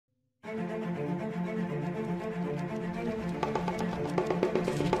The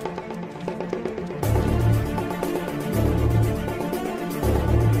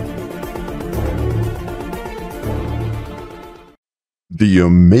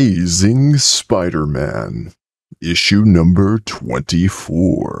Amazing Spider-Man, issue number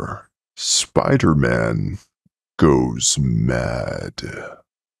 24. Spider-Man goes mad.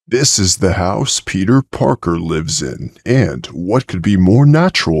 This is the house Peter Parker lives in, and what could be more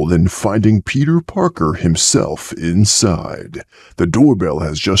natural than finding Peter Parker himself inside? The doorbell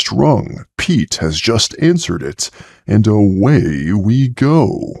has just rung, Pete has just answered it, and away we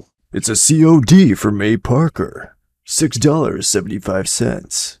go. It's a COD for May Parker.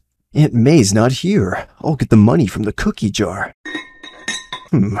 $6.75. Aunt May's not here. I'll get the money from the cookie jar.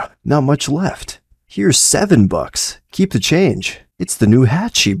 Not much left. Here's $7. Keep the change. It's the new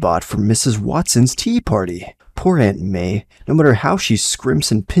hat she bought for Mrs. Watson's tea party. Poor Aunt May. No matter how she scrimps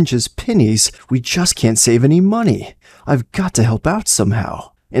and pinches pennies, we just can't save any money. I've got to help out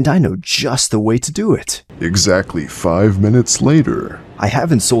somehow. And I know just the way to do it. Exactly 5 minutes later. I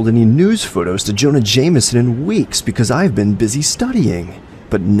haven't sold any news photos to Jonah Jameson in weeks because I've been busy studying.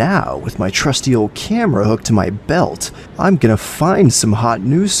 But now, with my trusty old camera hooked to my belt, I'm gonna find some hot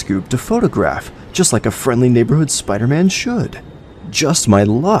news scoop to photograph, just like a friendly neighborhood Spider-Man should. Just my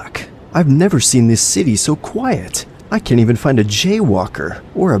luck. I've never seen this city so quiet. I can't even find a jaywalker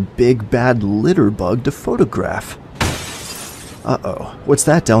or a big bad litter bug to photograph. Uh-oh, what's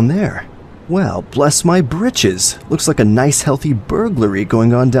that down there? Well, bless my britches. Looks like a nice healthy burglary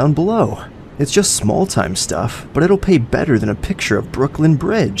going on down below. It's just small-time stuff, but it'll pay better than a picture of Brooklyn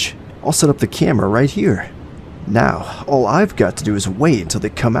Bridge. I'll set up the camera right here. Now, all I've got to do is wait until they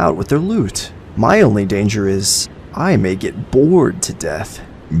come out with their loot. My only danger is I may get bored to death.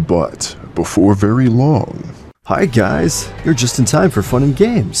 But before very long. Hi guys, you're just in time for fun and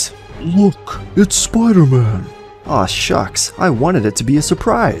games. Look, it's Spider-Man. Aw shucks, I wanted it to be a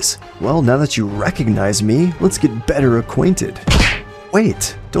surprise. Well, now that you recognize me, let's get better acquainted.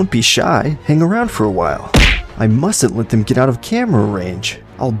 Wait, don't be shy, hang around for a while. I mustn't let them get out of camera range.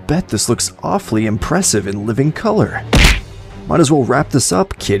 I'll bet this looks awfully impressive in living color. Might as well wrap this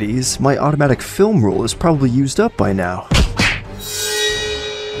up, kiddies. My automatic film roll is probably used up by now.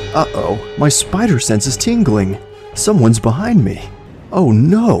 Uh-oh, my spider sense is tingling. Someone's behind me. Oh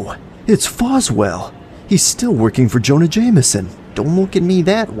no, it's Foswell. He's still working for Jonah Jameson. Don't look at me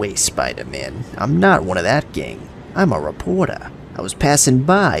that way, Spider-Man. I'm not one of that gang. I'm a reporter. I was passing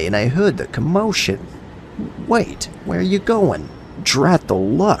by and I heard the commotion. Wait, where are you going? Drat the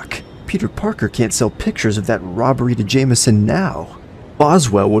luck. Peter Parker can't sell pictures of that robbery to Jameson now.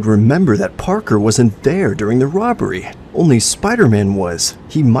 Boswell would remember that Parker wasn't there during the robbery. Only Spider-Man was.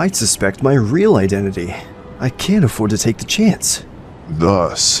 He might suspect my real identity. I can't afford to take the chance.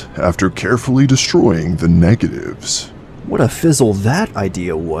 Thus, after carefully destroying the negatives. What a fizzle that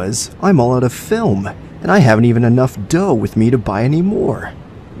idea was. I'm all out of film, and I haven't even enough dough with me to buy any more.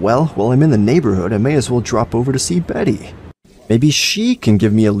 Well, while I'm in the neighborhood, I may as well drop over to see Betty. Maybe she can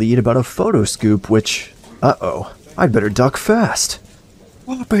give me a lead about a photo scoop, which... Uh-oh, I'd better duck fast.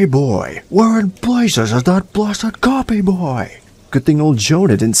 Copy boy, where in blazes is that blessed copy boy? Good thing old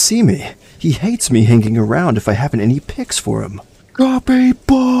Jonah didn't see me. He hates me hanging around if I haven't any pics for him. Copy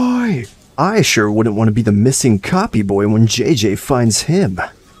boy! I sure wouldn't want to be the missing copy boy when JJ finds him.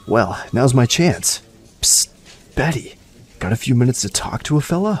 Well, now's my chance. Psst, Betty, got a few minutes to talk to a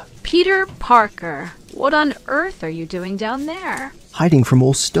fella? Peter Parker, what on earth are you doing down there? Hiding from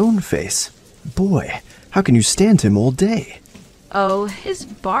old Stoneface. Boy, how can you stand him all day? Oh, his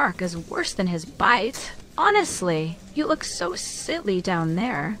bark is worse than his bite. Honestly, you look so silly down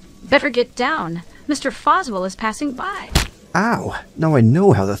there. Better get down. Mr. Foswell is passing by. Ow, now I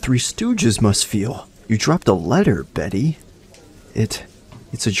know how the Three Stooges must feel. You dropped a letter, Betty.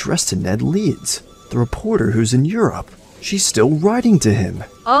 It's addressed to Ned Leeds, the reporter who's in Europe. She's still writing to him.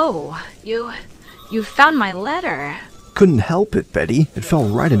 Oh, you found my letter. Couldn't help it, Betty. It fell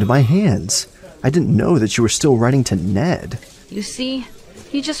right into my hands. I didn't know that you were still writing to Ned. You see,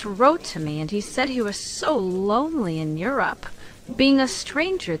 he just wrote to me and he said he was so lonely in Europe, being a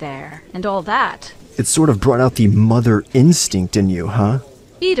stranger there and all that. It sort of brought out the mother instinct in you, huh?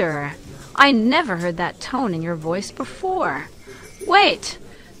 Peter, I never heard that tone in your voice before. Wait,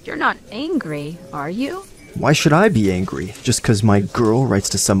 you're not angry, are you? Why should I be angry? Just 'cause my girl writes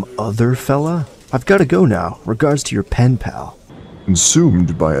to some other fella? I've gotta go now. Regards to your pen pal.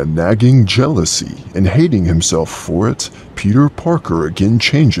 Consumed by a nagging jealousy and hating himself for it, Peter Parker again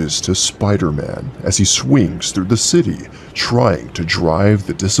changes to Spider-Man as he swings through the city, trying to drive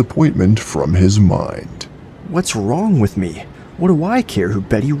the disappointment from his mind. What's wrong with me? What do I care who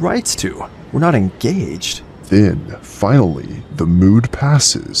Betty writes to? We're not engaged. Then, finally, the mood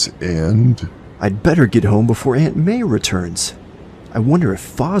passes and... I'd better get home before Aunt May returns. I wonder if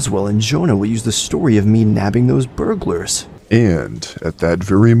Foswell and Jonah will use the story of me nabbing those burglars. And, at that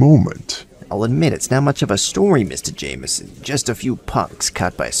very moment... I'll admit it's not much of a story, Mr. Jameson. Just a few punks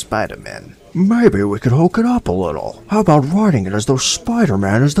caught by Spider-Man. Maybe we could hook it up a little. How about writing it as though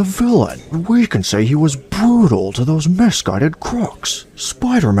Spider-Man is the villain? We can say he was brutal to those misguided crooks.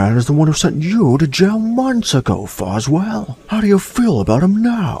 Spider-Man is the one who sent you to jail months ago, Foswell. How do you feel about him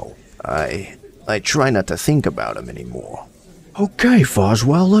now? I try not to think about him anymore. Okay,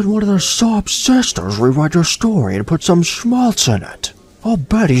 Foswell, let one of the sob sisters rewrite your story and put some schmaltz in it. I'll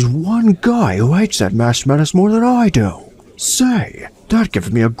bet he's one guy who hates that masked menace more than I do. Say, that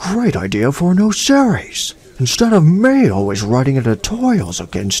gives me a great idea for a new series. Instead of me always writing editorials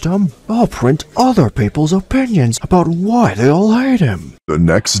against him, I'll print other people's opinions about why they all hate him. The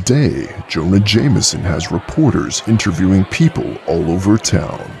next day, Jonah Jameson has reporters interviewing people all over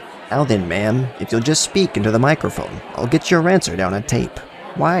town. Now then, ma'am, if you'll just speak into the microphone, I'll get your answer down on tape.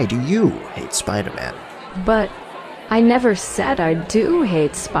 Why do you hate Spider-Man? But I never said I do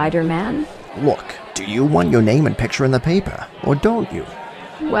hate Spider-Man. Look, do you want your name and picture in the paper, or don't you?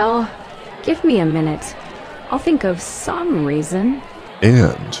 Well, give me a minute. I'll think of some reason.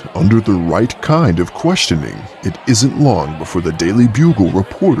 And, under the right kind of questioning, it isn't long before the Daily Bugle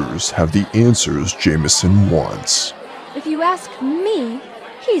reporters have the answers Jameson wants. If you ask me,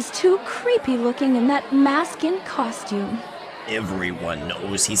 he's too creepy looking in that mask and costume. Everyone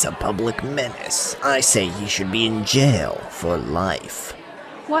knows he's a public menace. I say he should be in jail for life.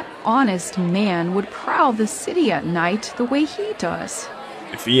 What honest man would prowl the city at night the way he does?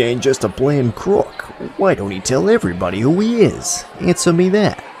 If he ain't just a plain crook, why don't he tell everybody who he is? Answer me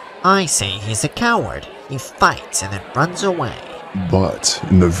that. I say he's a coward. He fights and then runs away. But,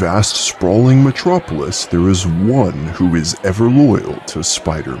 in the vast sprawling metropolis, there is one who is ever loyal to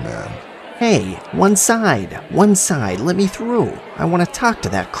Spider-Man. Hey, one side, let me through. I want to talk to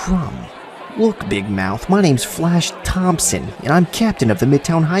that crumb. Look, Big Mouth, my name's Flash Thompson, and I'm captain of the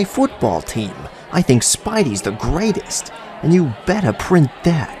Midtown High football team. I think Spidey's the greatest, and you better print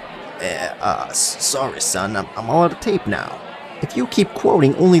that. Sorry, son, I'm all out of tape now. If you keep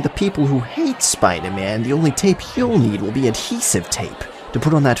quoting only the people who hate Spider-Man, the only tape you'll need will be adhesive tape to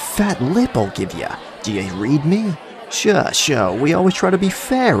put on that fat lip I'll give you. Do you read me? Sure, we always try to be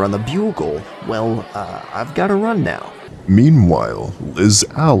fair on the Bugle. Well, I've got to run now. Meanwhile, Liz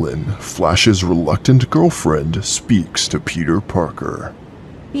Allen, Flash's reluctant girlfriend, speaks to Peter Parker.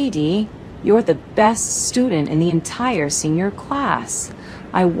 Edie, you're the best student in the entire senior class.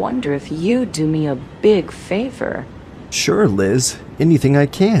 I wonder if you'd do me a big favor. Sure, Liz. Anything I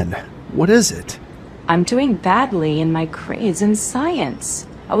can. What is it? I'm doing badly in my grades in science.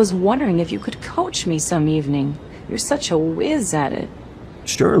 I was wondering if you could coach me some evening. You're such a whiz at it.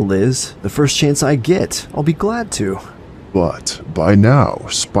 Sure, Liz. The first chance I get, I'll be glad to. But, by now,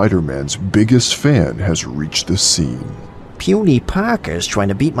 Spider-Man's biggest fan has reached the scene. Puny Parker's trying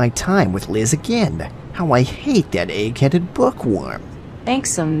to beat my time with Liz again. How I hate that egg-headed bookworm.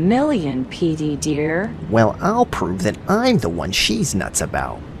 Thanks a million, PD dear. Well, I'll prove that I'm the one she's nuts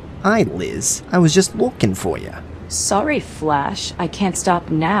about. Hi, Liz. I was just looking for you. Sorry, Flash. I can't stop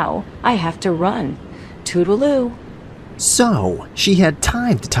now. I have to run. Toodaloo. So, she had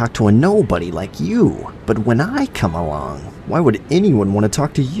time to talk to a nobody like you. But when I come along, Why would anyone want to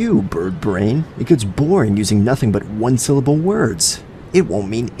talk to you, bird brain? It gets boring using nothing but one-syllable words. it won't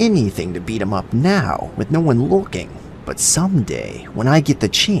mean anything to beat him up now with no one looking. But someday, when I get the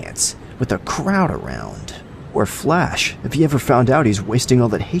chance, with a crowd around. Or Flash, if he ever found out he's wasting all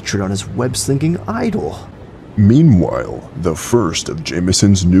that hatred on his web-slinging idol. Meanwhile, the first of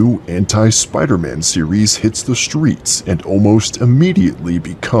Jameson's new anti-Spider-Man series hits the streets and almost immediately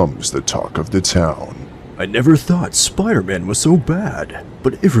becomes the talk of the town. I never thought Spider-Man was so bad,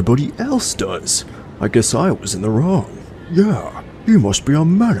 but everybody else does. I guess I was in the wrong. Yeah, he must be a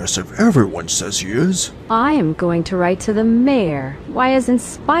menace if everyone says he is. I am going to write to the mayor. Why isn't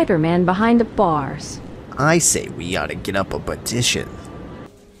Spider-Man behind the bars? I say we ought to get up a petition.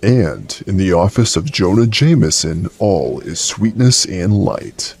 And in the office of Jonah Jameson, all is sweetness and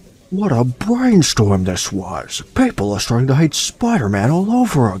light. What a brainstorm this was. People are starting to hate Spider-Man all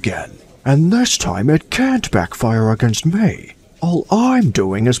over again. And this time it can't backfire against me. All I'm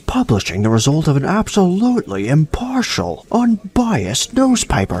doing is publishing the result of an absolutely impartial, unbiased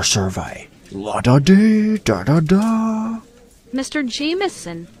newspaper survey. La-da-dee, da-da-da. Mr.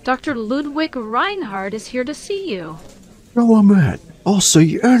 Jameson, Dr. Ludwig Reinhardt is here to see you. No, I'm in. I'll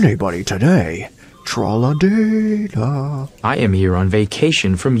see anybody today. Tra-la-dee-da. I am here on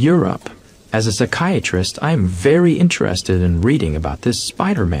vacation from Europe. As a psychiatrist, I am very interested in reading about this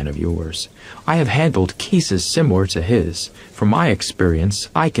Spider-Man of yours. I have handled cases similar to his. From my experience,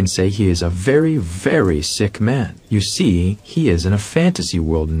 I can say he is a very, very sick man. You see, he is in a fantasy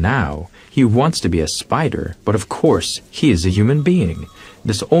world now. He wants to be a spider, but of course, he is a human being.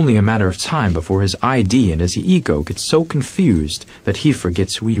 It is only a matter of time before his ID and his ego get so confused that he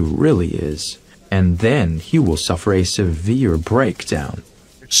forgets who he really is. And then he will suffer a severe breakdown.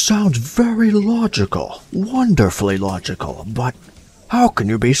 Sounds very logical, wonderfully logical, but how can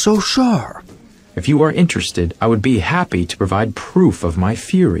you be so sure? If you are interested, I would be happy to provide proof of my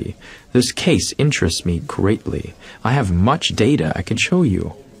theory. This case interests me greatly. I have much data I can show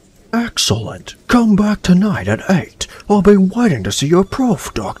you. Excellent. Come back tonight at 8. I'll be waiting to see your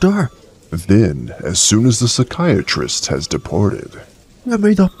proof, Doctor. Then, as soon as the psychiatrist has departed, Give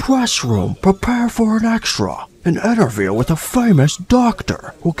me the press room. Prepare for an extra. An interview with a famous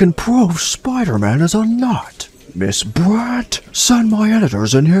doctor who can prove Spider-Man is a nut. Miss Brandt, send my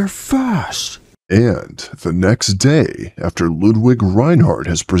editors in here fast. and the next day after Ludwig Reinhardt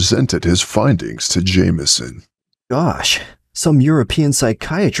has presented his findings to Jameson. Gosh, some European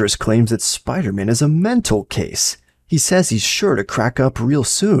psychiatrist claims that Spider-Man is a mental case. He says he's sure to crack up real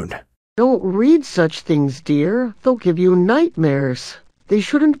soon. Don't read such things, dear. They'll give you nightmares. They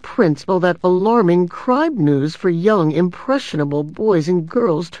shouldn't print all that alarming crime news for young, impressionable boys and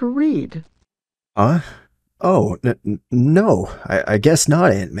girls to read. Huh? Oh, no, I guess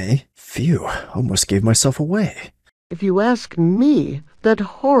not, Aunt May. Phew, almost gave myself away. If you ask me, that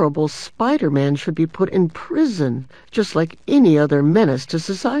horrible Spider-Man should be put in prison, just like any other menace to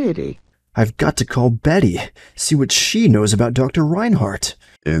society. I've got to call Betty, see what she knows about Dr. Reinhardt.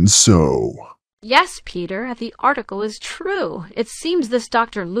 And so... Yes, Peter, the article is true. It seems this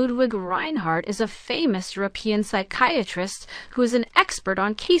Dr. Ludwig Reinhardt is a famous European psychiatrist who is an expert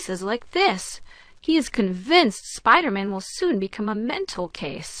on cases like this. He is convinced Spider-Man will soon become a mental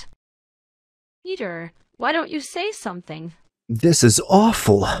case. Peter, why don't you say something? This is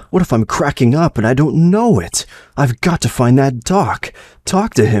awful. What if I'm cracking up and I don't know it? I've got to find that doc.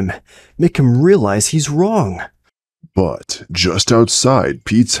 Talk to him. Make him realize he's wrong. But just outside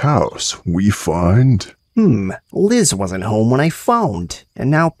Pete's house, we find... Liz wasn't home when I phoned, and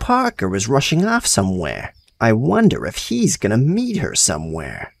now Parker is rushing off somewhere. I wonder if he's gonna meet her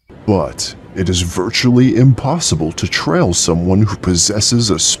somewhere. But it is virtually impossible to trail someone who possesses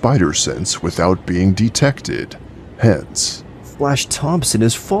a spider sense without being detected. Hence... Flash Thompson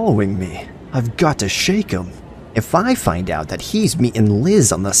is following me. I've got to shake him. If I find out that he's meeting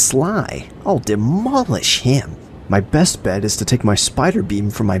Liz on the sly, I'll demolish him. My best bet is to take my spider beam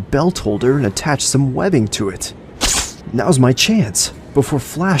from my belt holder and attach some webbing to it. Now's my chance, before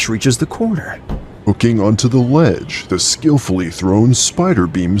Flash reaches the corner. Hooking onto the ledge, the skillfully thrown spider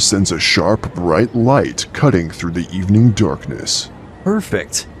beam sends a sharp, bright light cutting through the evening darkness.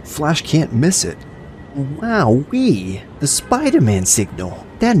 Perfect. Flash can't miss it. Wowee! The Spider-Man signal.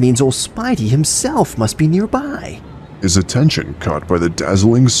 That means old Spidey himself must be nearby. His attention caught by the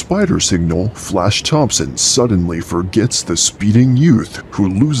dazzling spider signal, Flash Thompson suddenly forgets the speeding youth who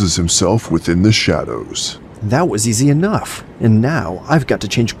loses himself within the shadows. That was easy enough, and now I've got to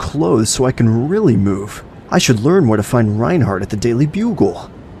change clothes so I can really move. I should learn where to find Reinhardt at the Daily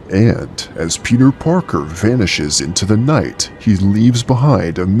Bugle. And as Peter Parker vanishes into the night, he leaves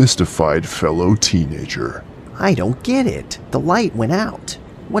behind a mystified fellow teenager. I don't get it. The light went out.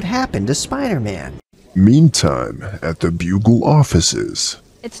 What happened to Spider-Man? Meantime, at the Bugle offices...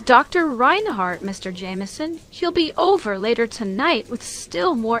 It's Dr. Reinhardt, Mr. Jameson. He'll be over later tonight with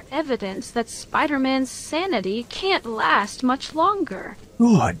still more evidence that Spider-Man's sanity can't last much longer.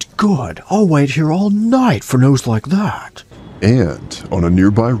 Good. I'll wait here all night for news like that. And on a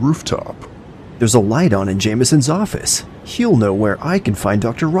nearby rooftop... There's a light on in Jameson's office. He'll know where I can find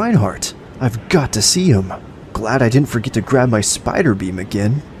Dr. Reinhardt. I've got to see him. Glad I didn't forget to grab my spider beam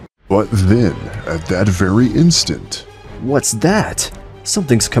again. But then, at that very instant... What's that?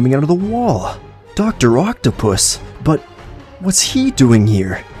 Something's coming out of the wall. Dr. Octopus. But what's he doing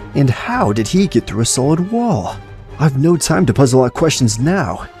here? And how did he get through a solid wall? I've no time to puzzle out questions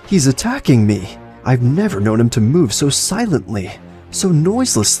now. He's attacking me. I've never known him to move so silently, so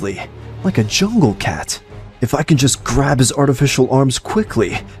noiselessly, like a jungle cat. If I can just grab his artificial arms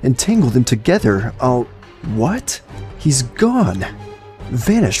quickly and tangle them together, I'll... What? He's gone.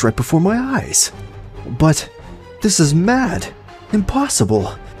 Vanished right before my eyes. But this is mad.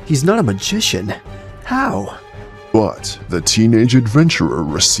 Impossible. He's not a magician. How? But the teenage adventurer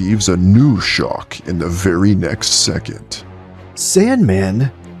receives a new shock in the very next second.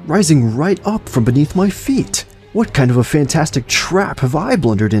 Sandman? rising right up from beneath my feet. What kind of a fantastic trap have I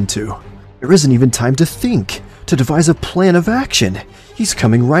blundered into? There isn't even time to think, to devise a plan of action. He's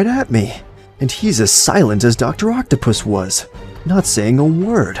coming right at me. And he's as silent as Dr. Octopus was, not saying a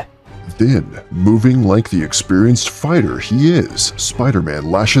word. Then, moving like the experienced fighter he is,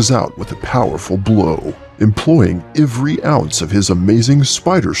 Spider-Man lashes out with a powerful blow, employing every ounce of his amazing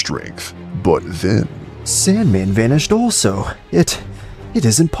spider strength. But then... Sandman vanished also. It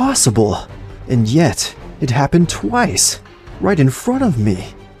isn't possible. And yet, it happened twice, right in front of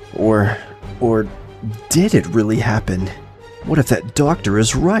me. Or did it really happen? What if that doctor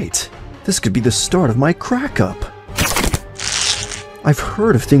is right? This could be the start of my crack-up. I've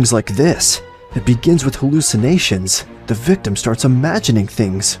heard of things like this. It begins with hallucinations. The victim starts imagining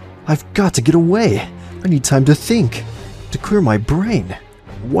things. I've got to get away. I need time to think, to clear my brain.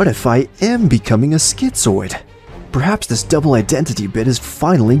 What if I am becoming a schizoid? Perhaps this double identity bit is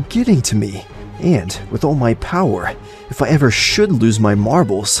finally getting to me. And with all my power, if I ever should lose my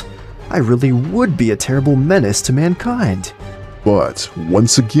marbles, I really would be a terrible menace to mankind. But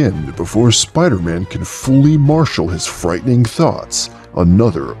once again, before Spider-Man can fully marshal his frightening thoughts,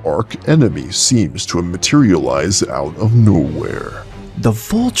 another arch-enemy seems to materialize out of nowhere. The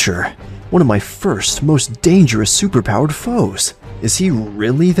Vulture, one of my first, most dangerous superpowered foes. Is he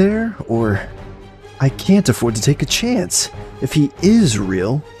really there, or... I can't afford to take a chance. If he is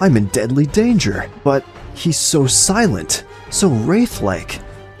real, I'm in deadly danger. But he's so silent, so wraith-like,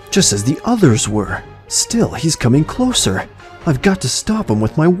 just as the others were. Still, he's coming closer. I've got to stop him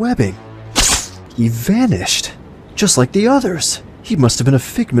with my webbing. He vanished, just like the others. He must have been a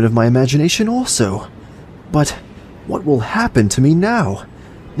figment of my imagination also. But what will happen to me now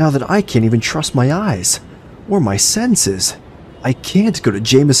that I can't even trust my eyes, or my senses? I can't go to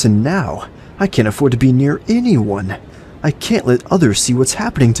Jameson now. I can't afford to be near anyone. I can't let others see what's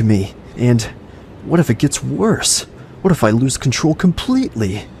happening to me. And what if it gets worse? What if I lose control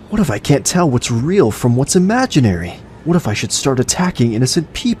completely? What if I can't tell what's real from what's imaginary? What if I should start attacking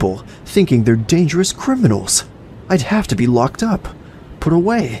innocent people, thinking they're dangerous criminals? I'd have to be locked up, put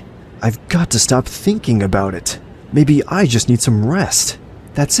away. I've got to stop thinking about it. Maybe I just need some rest.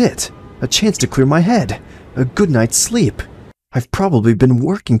 That's it. A chance to clear my head. A good night's sleep. I've probably been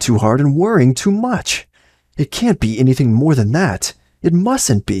working too hard and worrying too much. It can't be anything more than that. It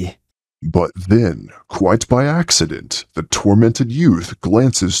mustn't be. But then, quite by accident, the tormented youth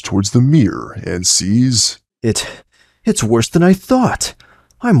glances towards the mirror and sees... It's worse than I thought.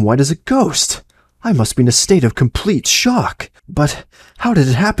 I'm white as a ghost. I must be in a state of complete shock. But how did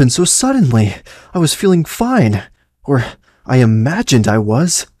it happen so suddenly? I was feeling fine. Or I imagined I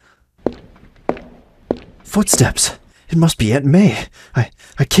was. Footsteps. It must be Aunt May.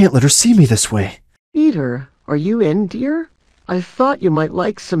 I can't let her see me this way. Peter, are you in, dear? I thought you might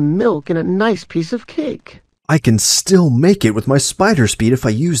like some milk and a nice piece of cake. I can still make it with my spider speed if I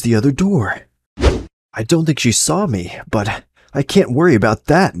use the other door. I don't think she saw me, but I can't worry about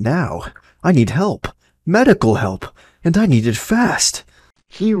that now. I need help. Medical help. And I need it fast.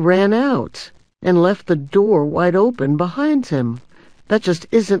 He ran out and left the door wide open behind him. That just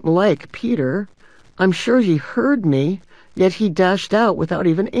isn't like Peter. I'm sure he heard me, yet he dashed out without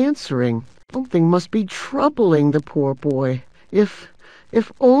even answering. Something must be troubling the poor boy. If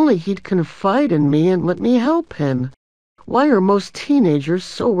only he'd confide in me and let me help him. Why are most teenagers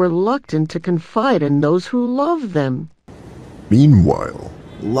so reluctant to confide in those who love them? Meanwhile...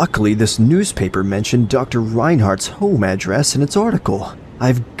 Luckily, this newspaper mentioned Dr. Reinhardt's home address in its article.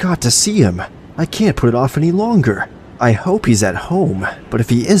 I've got to see him. I can't put it off any longer. I hope he's at home, but if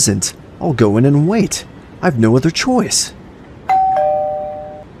he isn't, I'll go in and wait. I've no other choice.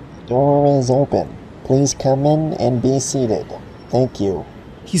 Door is open. Please come in and be seated. Thank you.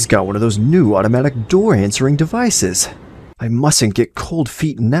 He's got one of those new automatic door answering devices. I mustn't get cold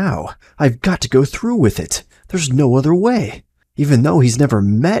feet now. I've got to go through with it. There's no other way. Even though he's never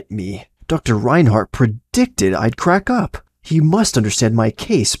met me, Dr. Reinhardt predicted I'd crack up. He must understand my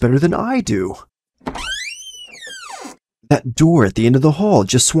case better than I do. That door at the end of the hall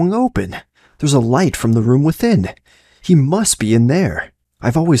just swung open. There's a light from the room within. He must be in there.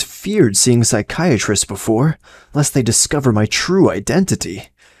 I've always feared seeing psychiatrists before, lest they discover my true identity.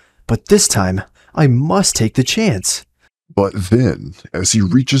 But this time, I must take the chance. But then, as he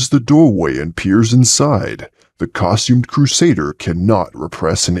reaches the doorway and peers inside, the costumed crusader cannot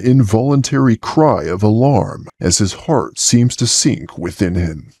repress an involuntary cry of alarm as his heart seems to sink within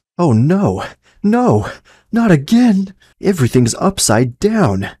him. Oh no, no, not again. Everything's upside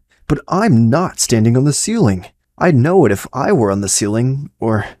down, but I'm not standing on the ceiling. I'd know it if I were on the ceiling,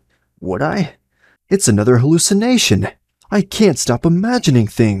 or would I? It's another hallucination. I can't stop imagining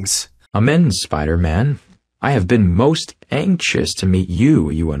things. Amen, Spider-Man. I have been most anxious to meet you,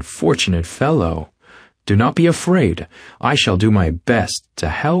 you unfortunate fellow. Do not be afraid. I shall do my best to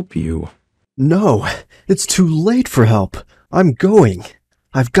help you. No, it's too late for help. I'm going.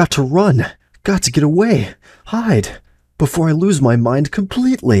 I've got to run. Got to get away. Hide. Before I lose my mind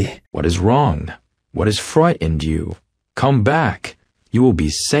completely. What is wrong? What has frightened you? Come back. You will be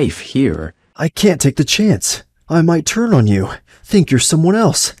safe here. I can't take the chance. I might turn on you, think you're someone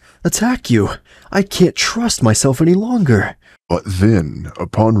else, attack you. I can't trust myself any longer. But then,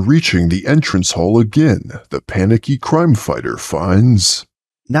 upon reaching the entrance hall again, the panicky crime fighter finds...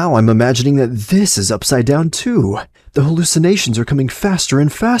 Now I'm imagining that this is upside down too. The hallucinations are coming faster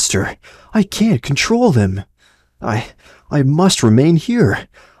and faster. I can't control them. I must remain here.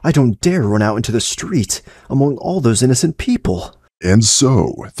 I don't dare run out into the street among all those innocent people. And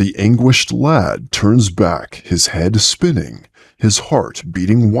so, the anguished lad turns back, his head spinning, his heart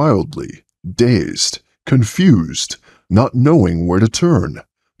beating wildly, dazed, confused, not knowing where to turn,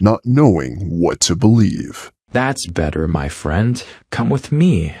 not knowing what to believe. That's better, my friend. Come with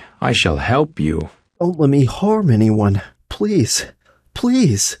me. I shall help you. Don't let me harm anyone. Please.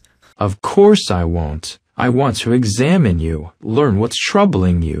 Please. Of course I won't. I want to examine you, learn what's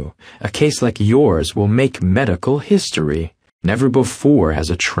troubling you. A case like yours will make medical history. Never before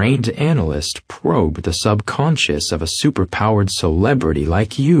has a trained analyst probed the subconscious of a superpowered celebrity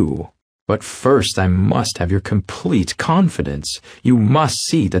like you. But first I must have your complete confidence. You must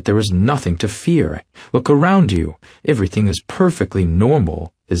see that there is nothing to fear. Look around you. Everything is perfectly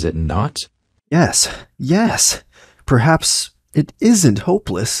normal, is it not? Yes. Perhaps it isn't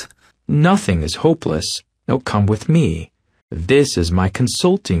hopeless. Nothing is hopeless. Now come with me. This is my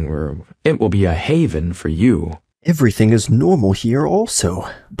consulting room. It will be a haven for you. Everything is normal here also,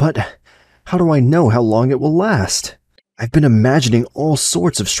 but how do I know how long it will last? I've been imagining all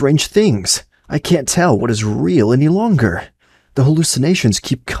sorts of strange things. I can't tell what is real any longer. The hallucinations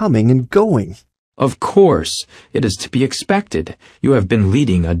keep coming and going. Of course, it is to be expected. You have been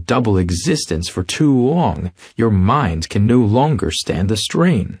leading a double existence for too long. Your mind can no longer stand the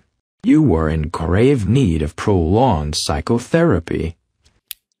strain. You are in grave need of prolonged psychotherapy.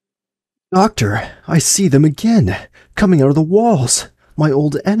 Doctor, I see them again, coming out of the walls. My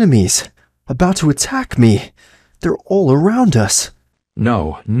old enemies, about to attack me. They're all around us.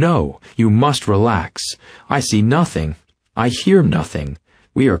 No, you must relax. I see nothing. I hear nothing.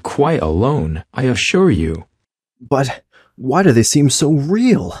 We are quite alone, I assure you. But why do they seem so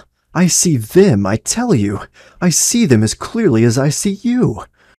real? I see them, I tell you. I see them as clearly as I see you.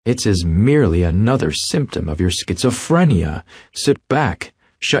 It is merely another symptom of your schizophrenia. Sit back.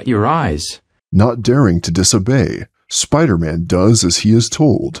 Shut your eyes. Not daring to disobey, Spider-Man does as he is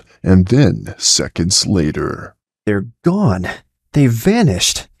told, and then, seconds later... They're gone. They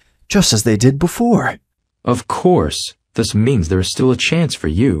vanished, just as they did before. Of course. This means there is still a chance for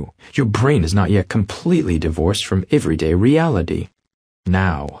you. Your brain is not yet completely divorced from everyday reality.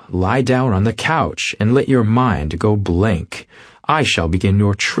 Now, lie down on the couch and let your mind go blank. I shall begin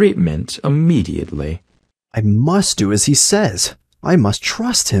your treatment immediately. I must do as he says. I must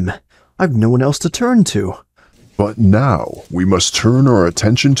trust him. I've no one else to turn to. But now, we must turn our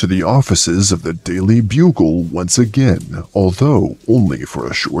attention to the offices of the Daily Bugle once again, although only for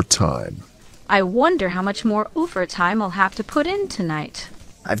a short time. I wonder how much more overtime I'll have to put in tonight.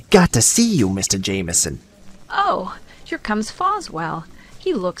 I've got to see you, Mr. Jameson. Oh, here comes Foswell.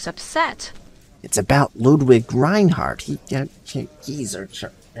 He looks upset. It's about Ludwig Reinhardt. He's a...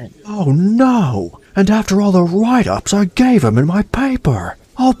 Oh no! And after all the write-ups I gave him in my paper,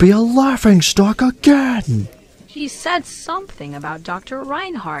 I'll be a laughingstock again! He said something about Dr.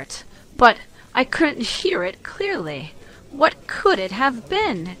 Reinhardt, but I couldn't hear it clearly. What could it have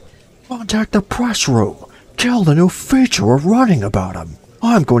been? Contact the press room. Tell the new feature we're running about him.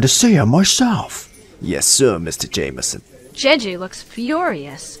 I'm going to see him myself. Yes, sir, Mr. Jameson. JJ looks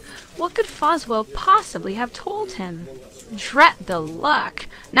furious. What could Foswell possibly have told him? Drat the luck.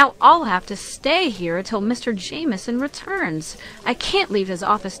 Now I'll have to stay here until Mr. Jameson returns. I can't leave his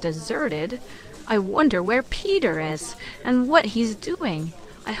office deserted. I wonder where Peter is, and what he's doing.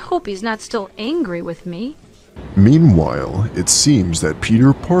 I hope he's not still angry with me. Meanwhile, it seems that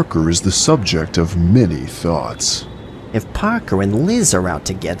Peter Parker is the subject of many thoughts. If Parker and Liz are out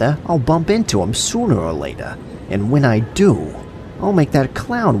together, I'll bump into him sooner or later. And when I do, I'll make that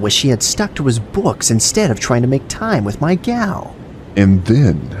clown wish he had stuck to his books instead of trying to make time with my gal. And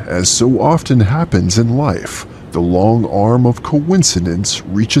then, as so often happens in life, the long arm of coincidence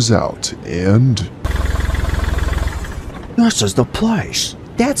reaches out and... This is the place.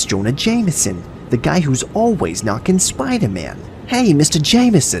 That's Jonah Jameson. The guy who's always knocking Spider-Man. Hey, Mr.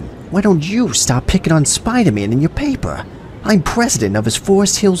 Jameson, why don't you stop picking on Spider-Man in your paper? I'm president of his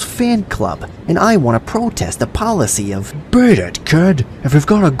Forest Hills fan club, and I want to protest the policy of— Beat it, kid. If you've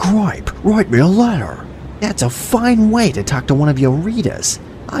got a gripe, write me a letter. That's a fine way to talk to one of your readers.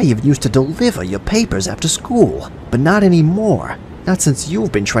 I even used to deliver your papers after school, but not anymore. Not since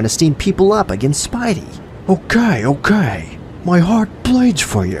you've been trying to steam people up against Spidey. Okay. My heart bleeds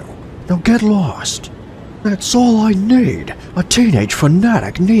for you. Now get lost. That's all I need. A teenage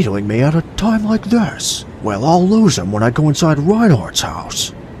fanatic needling me at a time like this. Well, I'll lose him when I go inside Reinhardt's house.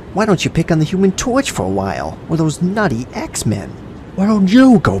 Why don't you pick on the Human Torch for a while, or those nutty X-Men? Why don't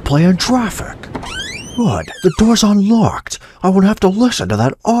you go play in traffic? Good, the door's unlocked. I won't have to listen to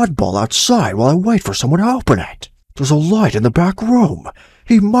that oddball outside while I wait for someone to open it. There's a light in the back room.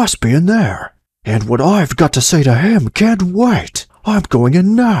 He must be in there. And what I've got to say to him can't wait. I'm going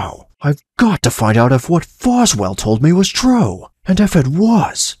in now. I've got to find out if what Foswell told me was true. And if it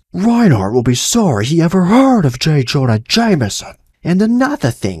was, Reinhardt will be sorry he ever heard of J. Jonah Jameson. And another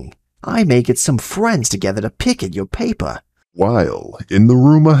thing, I may get some friends together to picket your paper. While in the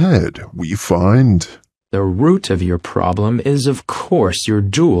room ahead, we find... The root of your problem is, of course, your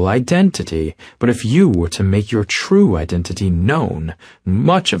dual identity, but if you were to make your true identity known,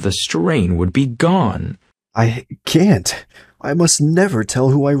 much of the strain would be gone. I can't. I must never tell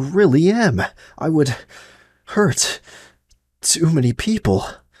who I really am. I would hurt too many people.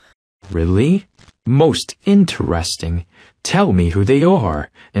 Really? Most interesting. Tell me who they are,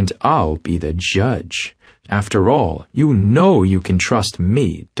 and I'll be the judge. After all, you know you can trust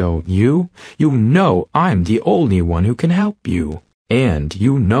me, don't you? You know I'm the only one who can help you. And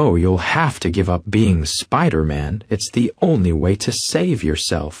you know you'll have to give up being Spider-Man. It's the only way to save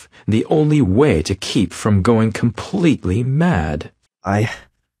yourself. The only way to keep from going completely mad. I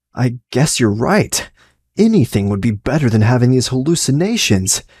guess you're right. Anything would be better than having these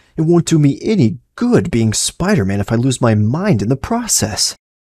hallucinations. It won't do me any good being Spider-Man if I lose my mind in the process.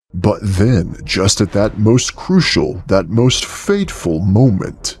 But then, just at that most crucial, that most fateful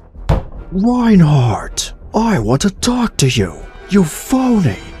moment... Reinhardt, I want to talk to you. You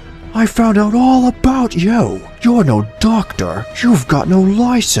phony. I found out all about you. You're no doctor. You've got no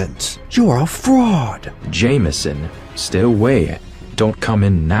license. You're a fraud. Jameson, stay away. Don't come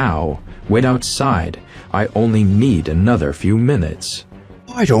in now. Wait outside. I only need another few minutes.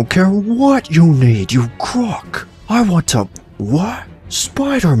 I don't care what you need, you crook. I want to... What?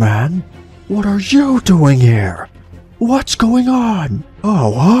 Spider-Man? What are you doing here? What's going on?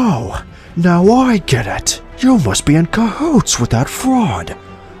 Oh, now I get it. You must be in cahoots with that fraud.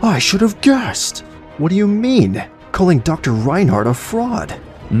 I should have guessed. What do you mean? Calling Dr. Reinhardt a fraud?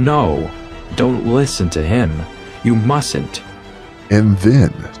 No, don't listen to him. You mustn't. And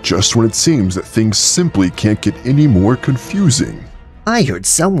then, just when it seems that things simply can't get any more confusing... I heard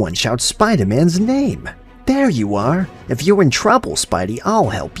someone shout Spider-Man's name. There you are. If you're in trouble, Spidey, I'll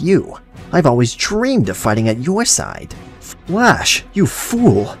help you. I've always dreamed of fighting at your side. Flash, you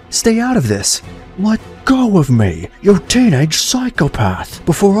fool. Stay out of this. Let go of me, you teenage psychopath,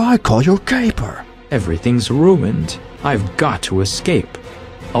 before I call your caper. Everything's ruined. I've got to escape.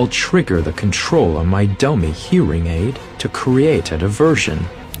 I'll trigger the control on my dummy hearing aid to create a diversion.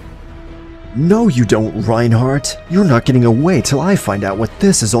 No, you don't, Reinhardt. You're not getting away till I find out what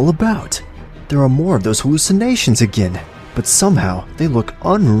this is all about. There are more of those hallucinations again, but somehow they look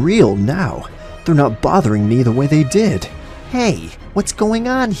unreal now. They're not bothering me the way they did. Hey, what's going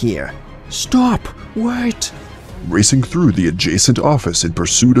on here? Stop! Wait! Racing through the adjacent office in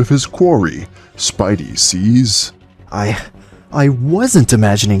pursuit of his quarry, Spidey sees... I wasn't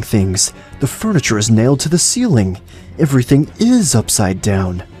imagining things. The furniture is nailed to the ceiling. Everything is upside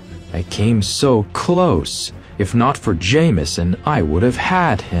down. I came so close. If not for Jameson, I would have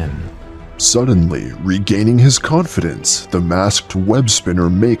had him. Suddenly, regaining his confidence, the masked web spinner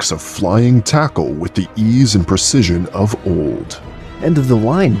makes a flying tackle with the ease and precision of old. End of the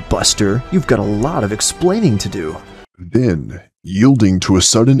line, Buster. You've got a lot of explaining to do. Then, yielding to a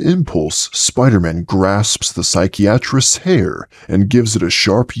sudden impulse, Spider-Man grasps the psychiatrist's hair and gives it a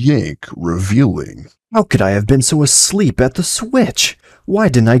sharp yank, revealing... How could I have been so asleep at the switch? Why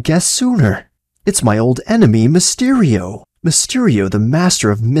didn't I guess sooner? It's my old enemy, Mysterio. Mysterio, the master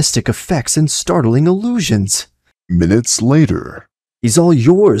of mystic effects and startling illusions. Minutes later... He's all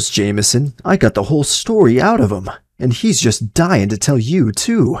yours, Jameson. I got the whole story out of him. And he's just dying to tell you,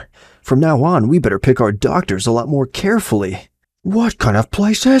 too. From now on, we better pick our doctors a lot more carefully. What kind of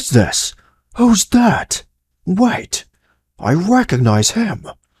place is this? Who's that? Wait, I recognize him.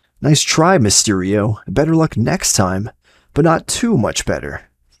 Nice try, Mysterio. Better luck next time. But not too much better.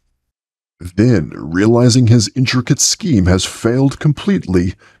 Then, realizing his intricate scheme has failed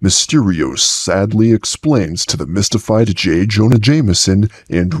completely, Mysterio sadly explains to the mystified J. Jonah Jameson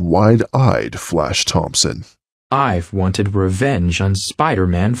and wide-eyed Flash Thompson. I've wanted revenge on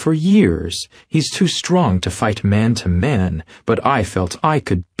Spider-Man for years. He's too strong to fight man to man, but I felt I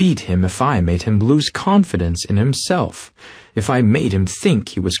could beat him if I made him lose confidence in himself, if I made him think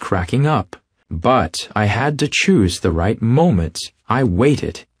he was cracking up. But I had to choose the right moment. I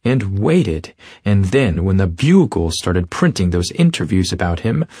waited and waited, and then when the Bugle started printing those interviews about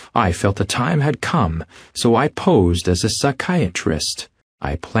him, I felt the time had come, so I posed as a psychiatrist.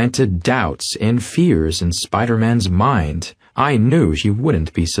 I planted doubts and fears in Spider-Man's mind. I knew he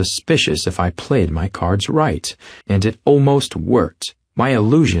wouldn't be suspicious if I played my cards right, and it almost worked. My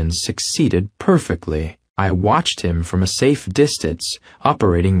illusions succeeded perfectly. I watched him from a safe distance,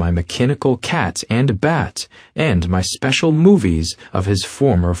 operating my mechanical cat and bat, and my special movies of his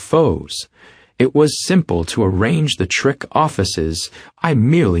former foes. It was simple to arrange the trick offices. I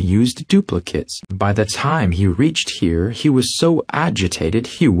merely used duplicates. By the time he reached here, he was so agitated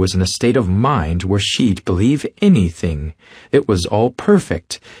he was in a state of mind where she'd believe anything. It was all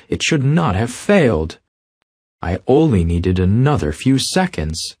perfect. It should not have failed. I only needed another few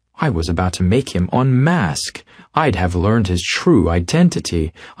seconds. I was about to make him unmask. I'd have learned his true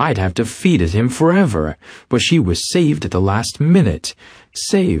identity. I'd have defeated him forever. But she was saved at the last minute.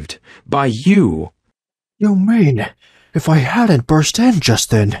 Saved by you. You mean, if I hadn't burst in just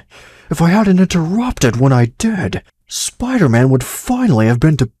then, if I hadn't interrupted when I did, Spider-Man would finally have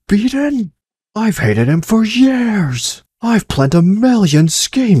been defeated? I've hated him for years. I've planned a million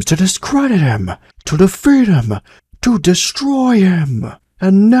schemes to discredit him, to defeat him, to destroy him.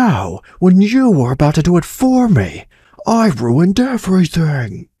 And now, when you were about to do it for me, I ruined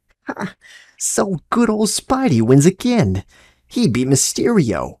everything. So good old Spidey wins again. He beat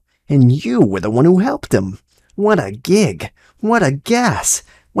Mysterio, and you were the one who helped him. What a gig. What a gas.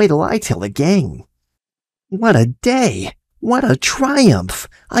 Wait till I tell the gang. What a day. What a triumph.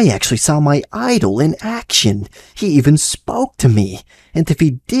 I actually saw my idol in action. He even spoke to me. And if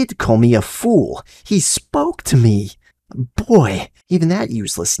he did call me a fool, he spoke to me. Boy, even that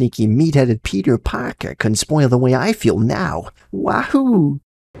useless, sneaky, meat-headed Peter Parker couldn't spoil the way I feel now. Wahoo!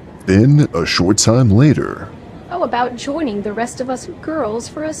 Then, a short time later... How about joining the rest of us girls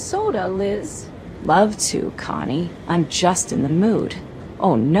for a soda, Liz? Love to, Connie. I'm just in the mood.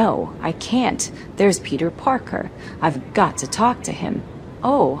 Oh no, I can't. There's Peter Parker. I've got to talk to him.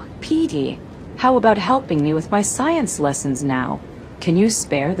 Oh, Petey, how about helping me with my science lessons now? Can you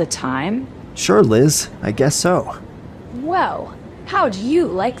spare the time? Sure, Liz. I guess so. Well, how'd you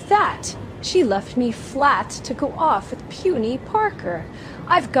like that? She left me flat to go off with puny Parker.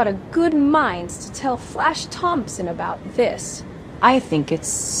 I've got a good mind to tell Flash Thompson about this. I think it's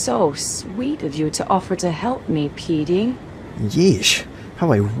so sweet of you to offer to help me, Petey. Yeesh,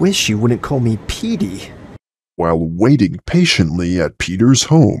 how I wish you wouldn't call me Petey. While waiting patiently at Peter's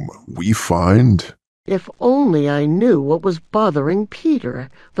home, we find... If only I knew what was bothering Peter.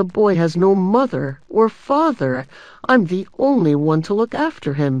 The boy has no mother or father. I'm the only one to look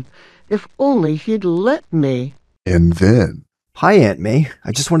after him. If only he'd let me. And then... Hi, Aunt May.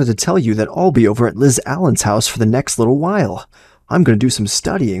 I just wanted to tell you that I'll be over at Liz Allen's house for the next little while. I'm going to do some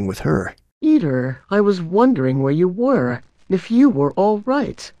studying with her. Peter, I was wondering where you were, if you were all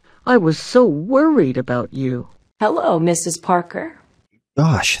right. I was so worried about you. Hello, Mrs. Parker.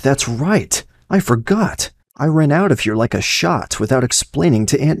 Gosh, that's right. I forgot. I ran out of here like a shot without explaining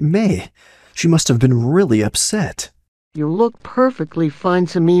to Aunt May. She must have been really upset. You look perfectly fine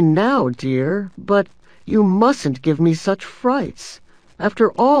to me now, dear, but you mustn't give me such frights.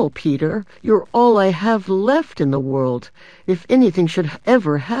 After all, Peter, you're all I have left in the world, if anything should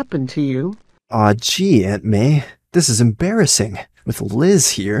ever happen to you. Aw, gee, Aunt May. This is embarrassing, with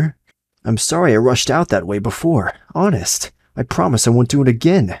Liz here. I'm sorry I rushed out that way before, honest. I promise I won't do it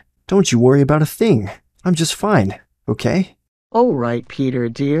again. Don't you worry about a thing. I'm just fine, okay? All right, Peter,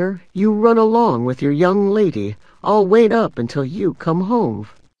 dear. You run along with your young lady. I'll wait up until you come home.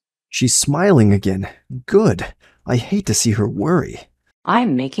 She's smiling again. Good. I hate to see her worry.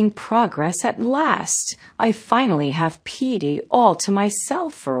 I'm making progress at last. I finally have Petey all to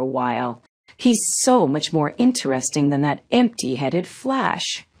myself for a while. He's so much more interesting than that empty-headed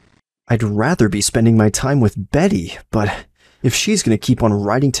Flash. I'd rather be spending my time with Betty, but if she's going to keep on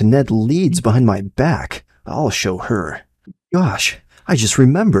writing to Ned Leeds behind my back, I'll show her. Gosh, I just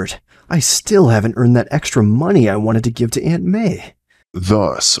remembered. I still haven't earned that extra money I wanted to give to Aunt May.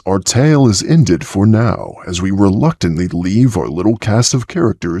 Thus, our tale is ended for now, as we reluctantly leave our little cast of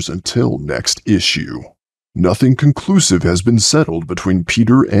characters until next issue. Nothing conclusive has been settled between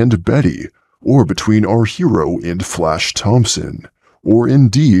Peter and Betty, or between our hero and Flash Thompson, or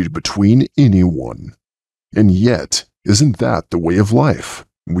indeed between anyone. And yet, isn't that the way of life?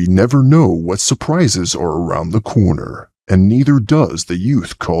 We never know what surprises are around the corner, and neither does the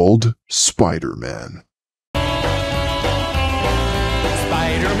youth called Spider-Man.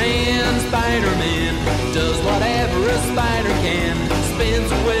 Spider-Man, Spider-Man, does whatever a spider can.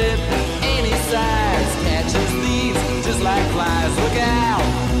 Spins a web any size, catches thieves just like flies. Look out,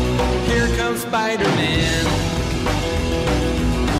 here comes Spider-Man.